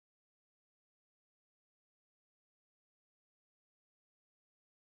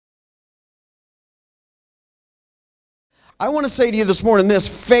I want to say to you this morning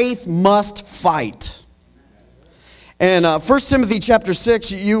this: faith must fight. And 1 Timothy chapter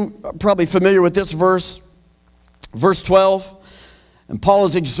 6, you are probably familiar with this verse, verse 12. And Paul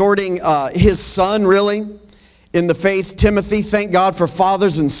is exhorting his son, really, in the faith, Timothy. Thank God for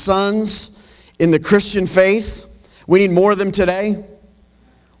fathers and sons in the Christian faith. We need more of them today.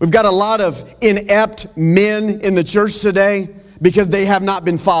 We've got a lot of inept men in the church today because they have not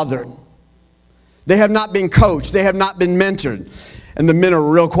been fathered. They have not been coached. They have not been mentored. And the men are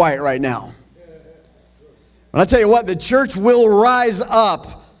real quiet right now. And I tell you what, the church will rise up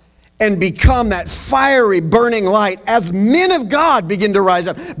and become that fiery, burning light as men of God begin to rise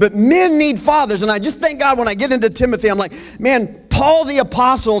up. But men need fathers. And I just thank God when I get into Timothy, I'm like, man, Paul the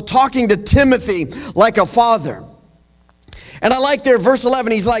apostle talking to Timothy like a father. And I like there, verse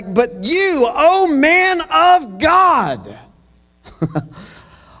 11, he's like, but you, O man of God.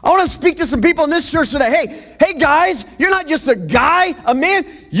 I want to speak to some people in this church today. Hey guys, you're not just a guy, a man,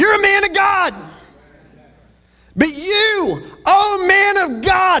 you're a man of God. But you, oh man of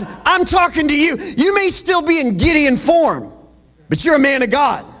God, I'm talking to you. You may still be in Gideon form, but you're a man of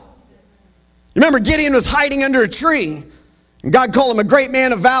God. You remember Gideon was hiding under a tree, and God called him a great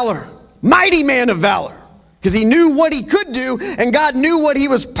man of valor, mighty man of valor, because he knew what he could do, and God knew what he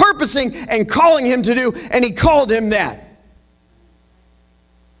was purposing and calling him to do, and he called him that.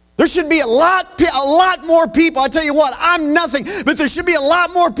 There should be a lot more people. I tell you what, I'm nothing, but there should be a lot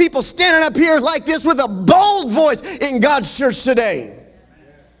more people standing up here like this with a bold voice in God's church today.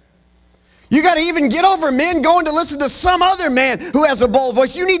 You got to even get over men going to listen to some other man who has a bold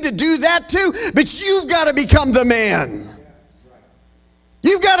voice. You need to do that too, but you've got to become the man.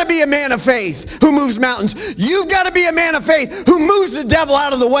 You've got to be a man of faith who moves mountains. You've got to be a man of faith who moves the devil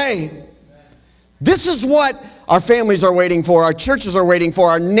out of the way. This is what our families are waiting for, our churches are waiting for,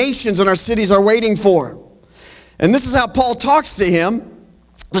 our nations and our cities are waiting for. And this is how Paul talks to him.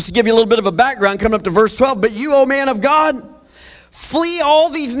 Just to give you a little bit of a background, coming up to verse 12. But you, O man of God, flee all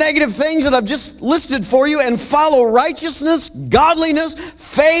these negative things that I've just listed for you and follow righteousness,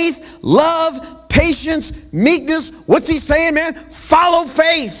 godliness, faith, love, patience, meekness. What's he saying, man? Follow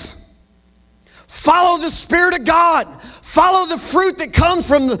faith. Follow the Spirit of God. Follow the fruit that comes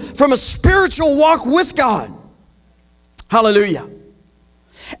from a spiritual walk with God. Hallelujah.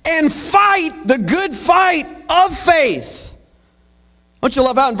 And fight the good fight of faith. Don't you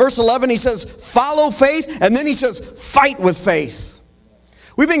love how in verse 11 he says, follow faith, and then he says, fight with faith.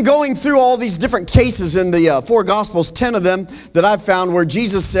 We've been going through all these different cases in the four Gospels, 10 of them that I've found, where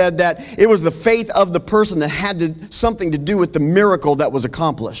Jesus said that it was the faith of the person that had something to do with the miracle that was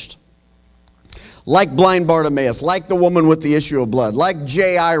accomplished. Like blind Bartimaeus, like the woman with the issue of blood, like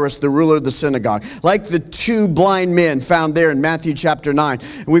Jairus, the ruler of the synagogue, like the two blind men found there in Matthew chapter 9.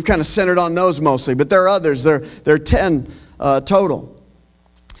 And we've kind of centered on those mostly, but there are others. There are 10 total.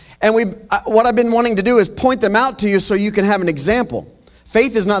 And what I've been wanting to do is point them out to you so you can have an example.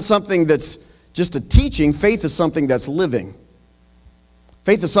 Faith is not something that's just a teaching. Faith is something that's living.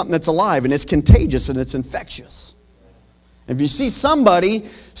 Faith is something that's alive, and it's contagious, and it's infectious. If you see somebody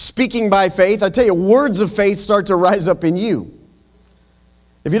speaking by faith, I tell you, words of faith start to rise up in you.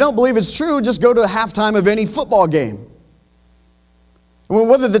 If you don't believe it's true, just go to the halftime of any football game.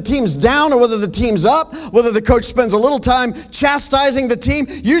 Whether the team's down or whether the team's up, whether the coach spends a little time chastising the team,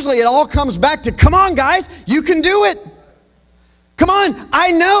 usually it all comes back to, come on guys, you can do it. Come on,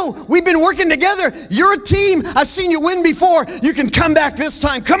 I know, we've been working together. You're a team, I've seen you win before. You can come back this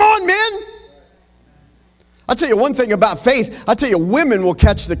time. Come on, men. I'll tell you one thing about faith. I'll tell you, women will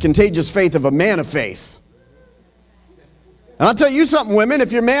catch the contagious faith of a man of faith. And I'll tell you something, women,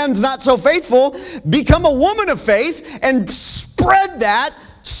 if your man's not so faithful, become a woman of faith and spread that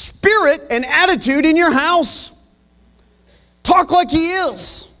spirit and attitude in your house. Talk like he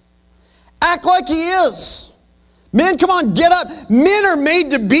is. Act like he is. Men, come on, get up. Men are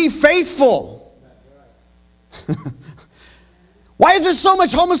made to be faithful. Why is there so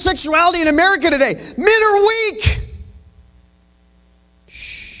much homosexuality in America today? Men are weak.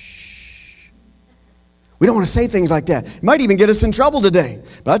 Shh. We don't want to say things like that. It might even get us in trouble today.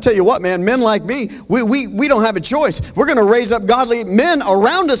 But I tell you what, man, men like me, we don't have a choice. We're going to raise up godly men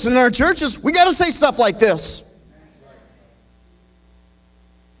around us in our churches. We got to say stuff like this.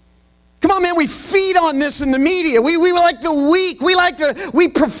 Come on, man, we feed on this in the media. We like the weak. We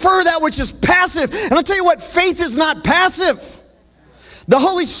prefer that which is passive. And I'll tell you what, faith is not passive. The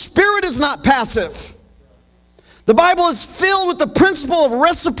Holy Spirit is not passive. The Bible is filled with the principle of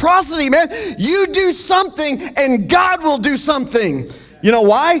reciprocity, man. You do something and God will do something. You know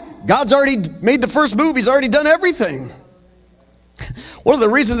why? God's already made the first move. He's already done everything. One of the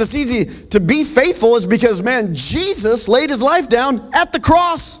reasons it's easy to be faithful is because, man, Jesus laid his life down at the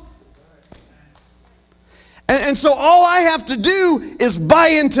cross. And so all I have to do is buy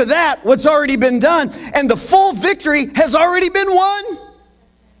into that, what's already been done. And the full victory has already been won.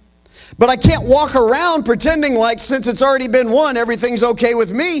 But I can't walk around pretending like since it's already been won, everything's okay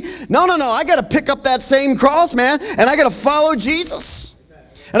with me. No. I got to pick up that same cross, man. And I got to follow Jesus.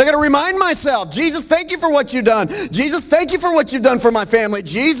 And I got to remind myself, Jesus, thank you for what you've done. Jesus, thank you for what you've done for my family.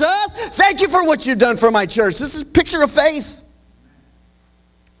 Jesus, thank you for what you've done for my church. This is a picture of faith.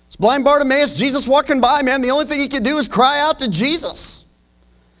 It's blind Bartimaeus, Jesus walking by, man. The only thing he could do is cry out to Jesus.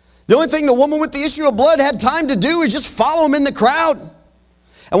 The only thing the woman with the issue of blood had time to do is just follow him in the crowd.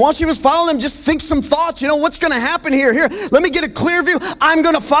 And while she was following him, just think some thoughts. You know, what's going to happen here? Here, let me get a clear view. I'm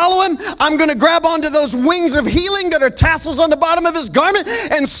going to follow him. I'm going to grab onto those wings of healing that are tassels on the bottom of his garment,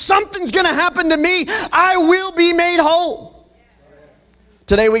 and something's going to happen to me. I will be made whole.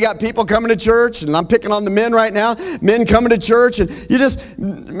 Today we got people coming to church, and I'm picking on the men right now. Men coming to church, and you just,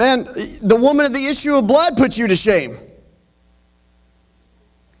 man, the woman of the issue of blood puts you to shame.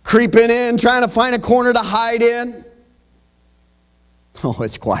 Creeping in, trying to find a corner to hide in. Oh,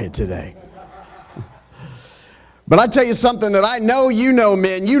 it's quiet today. But I tell you something that I know you know,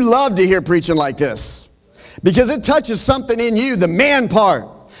 men. You love to hear preaching like this. Because it touches something in you, the man part.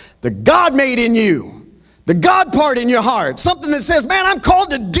 The God made in you. The God part in your heart. Something that says, man, I'm called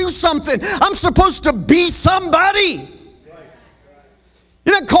to do something. I'm supposed to be somebody.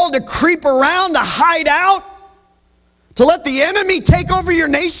 You're not called to creep around, to hide out, to let the enemy take over your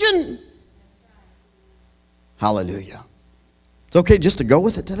nation. Hallelujah. It's okay just to go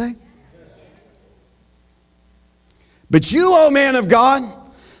with it today. But you, oh man of God,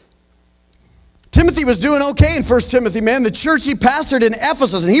 Timothy was doing okay in 1 Timothy, man. The church he pastored in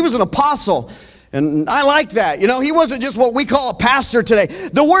Ephesus, and he was an apostle. And I like that. You know, he wasn't just what we call a pastor today.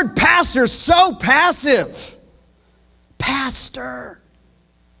 The word pastor is so passive. Pastor.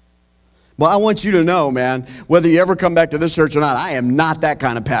 Well, I want you to know, man, whether you ever come back to this church or not, I am not that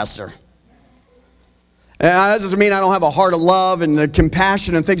kind of pastor. And that doesn't mean I don't have a heart of love and the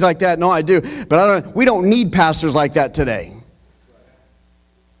compassion and things like that. No, I do. But we don't need pastors like that today.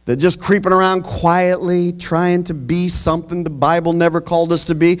 They're just creeping around quietly, trying to be something the Bible never called us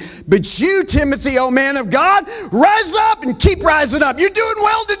to be. But you, Timothy, oh man of God, rise up and keep rising up. You're doing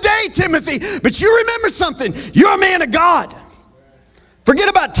well today, Timothy. But you remember something. You're a man of God.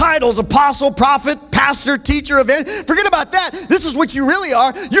 Forget about titles, apostle, prophet, pastor, teacher, evangelist. Forget about that. This is what you really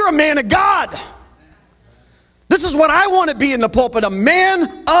are. You're a man of God. This is what I want to be in the pulpit, a man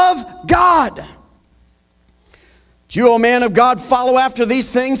of God. You, O man of God, follow after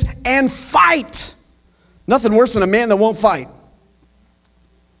these things and fight. Nothing worse than a man that won't fight.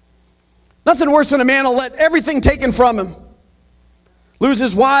 Nothing worse than a man who'll let everything taken from him. Lose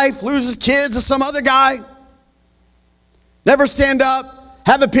his wife, lose his kids to some other guy. Never stand up.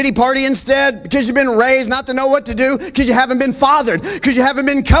 Have a pity party instead because you've been raised not to know what to do, because you haven't been fathered, because you haven't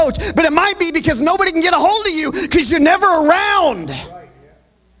been coached. But it might be because nobody can get a hold of you because you're never around.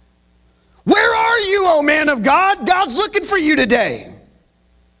 Where are you, oh man of God? God's looking for you today.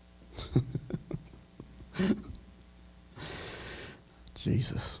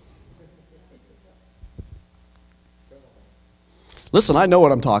 Jesus. Listen, I know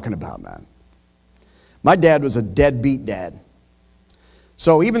what I'm talking about, man. My dad was a deadbeat dad.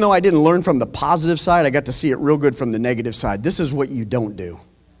 So even though I didn't learn from the positive side, I got to see it real good from the negative side. This is what you don't do.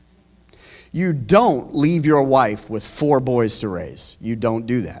 You don't leave your wife with 4 boys to raise. You don't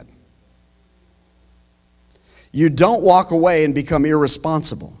do that. You don't walk away and become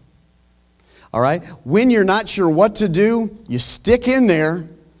irresponsible. All right? When you're not sure what to do, you stick in there.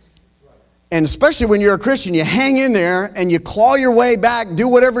 And especially when you're a Christian, you hang in there and you claw your way back, do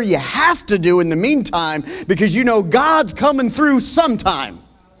whatever you have to do in the meantime, because you know God's coming through sometime.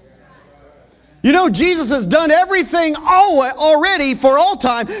 You know Jesus has done everything already for all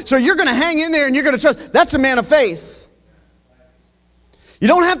time, so you're going to hang in there and you're going to trust. That's a man of faith. You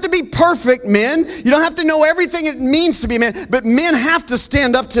don't have to be perfect, men. You don't have to know everything it means to be men. But men have to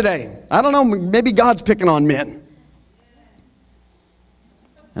stand up today. I don't know, maybe God's picking on men.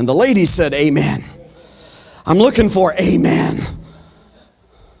 And the lady said, amen. I'm looking for amen.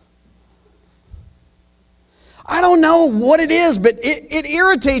 I don't know what it is, but it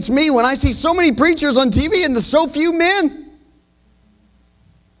irritates me when I see so many preachers on TV and there's so few men.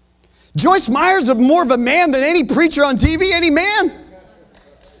 Joyce Meyer's more of a man than any preacher on TV, any man.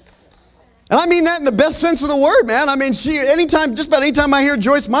 And I mean that in the best sense of the word, man. I mean, just about any time I hear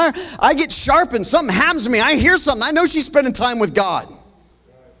Joyce Meyer, I get sharpened. Something happens to me. I hear something. I know she's spending time with God.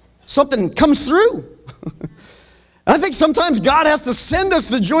 Something comes through. I think sometimes God has to send us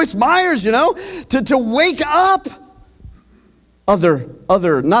the Joyce Meyers, to wake up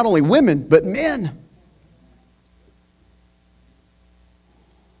other, not only women, but men.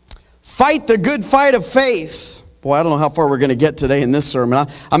 Fight the good fight of faith. Boy, I don't know how far we're going to get today in this sermon.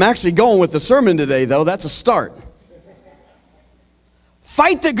 I'm actually going with the sermon today, though. That's a start.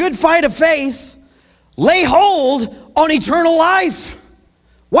 Fight the good fight of faith. Lay hold on eternal life.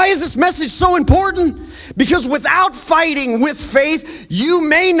 Why is this message so important? Because without fighting with faith, you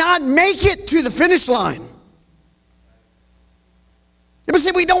may not make it to the finish line. But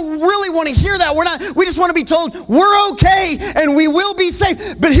see, we don't really want to hear that. We just want to be told we're okay and we will be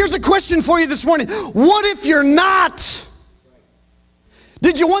safe. But here's a question for you this morning. What if you're not?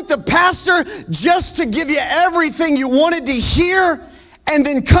 Did you want the pastor just to give you everything you wanted to hear and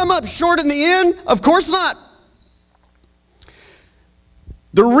then come up short in the end? Of course not.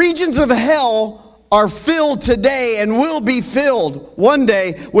 The regions of hell are filled today and will be filled one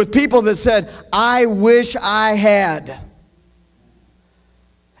day with people that said, I wish I had.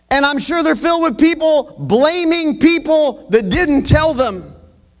 And I'm sure they're filled with people blaming people that didn't tell them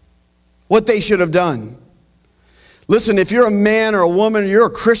what they should have done. Listen, if you're a man or a woman, or you're a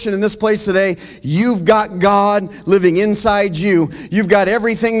Christian in this place today, you've got God living inside you. You've got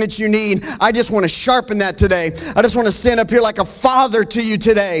everything that you need. I just want to sharpen that today. I just want to stand up here like a father to you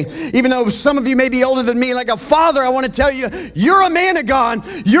today. Even though some of you may be older than me, like a father, I want to tell you, you're a man of God.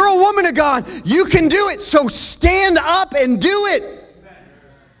 You're a woman of God. You can do it. So stand up and do it.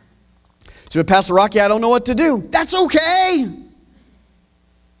 So, Pastor Rocky, I don't know what to do. That's okay.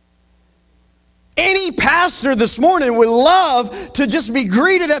 Any pastor this morning would love to just be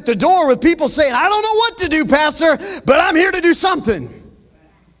greeted at the door with people saying, I don't know what to do, Pastor, but I'm here to do something.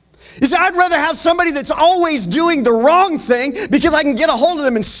 You see, I'd rather have somebody that's always doing the wrong thing because I can get a hold of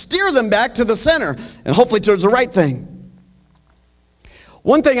them and steer them back to the center and hopefully towards the right thing.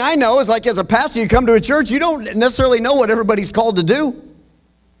 One thing I know is, like, as a pastor, you come to a church, you don't necessarily know what everybody's called to do.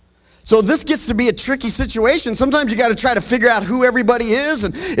 So this gets to be a tricky situation. Sometimes you got to try to figure out who everybody is,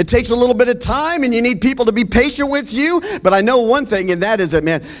 and it takes a little bit of time, and you need people to be patient with you. But I know one thing, and that is that,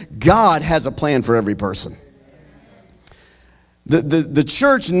 man, God has a plan for every person. The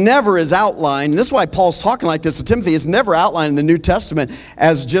church never is outlined, and this is why Paul's talking like this to Timothy, is never outlined in the New Testament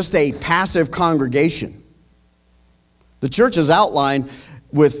as just a passive congregation. The church is outlined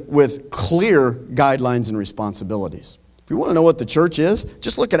with clear guidelines and responsibilities. If you want to know what the church is,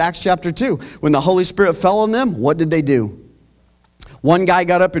 just look at Acts chapter 2. When the Holy Spirit fell on them, what did they do? One guy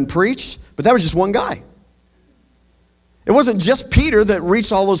got up and preached, but that was just one guy. It wasn't just Peter that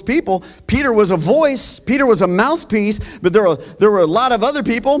reached all those people. Peter was a voice. Peter was a mouthpiece, but there were a lot of other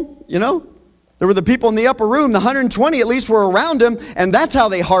people, There were the people in the upper room. The 120 at least were around him, and that's how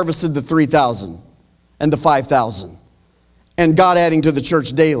they harvested the 3,000 and the 5,000. And God adding to the church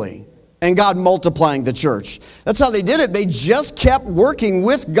daily. And God multiplying the church. That's how they did it. They just kept working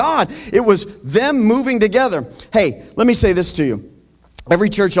with God. It was them moving together. Hey, let me say this to you. Every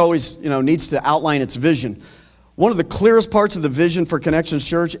church always, needs to outline its vision. One of the clearest parts of the vision for Connections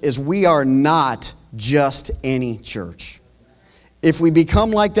Church is we are not just any church. If we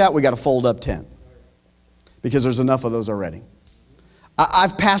become like that, we got to fold up tent. Because there's enough of those already.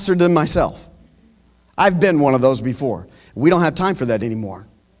 I've pastored them myself. I've been one of those before. We don't have time for that anymore.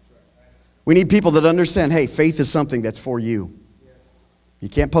 We need people that understand, hey, faith is something that's for you. You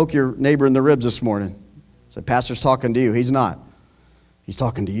can't poke your neighbor in the ribs this morning. Say, pastor's talking to you. He's not. He's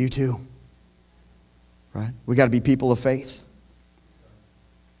talking to you too. Right? We got to be people of faith.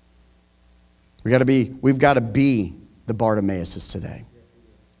 We've got to be the Bartimaeus today.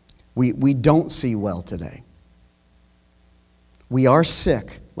 We don't see well today. We are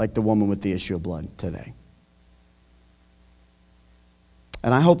sick like the woman with the issue of blood today.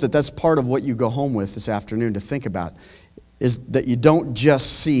 And I hope that that's part of what you go home with this afternoon to think about, is that you don't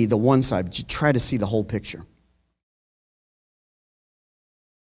just see the one side, but you try to see the whole picture.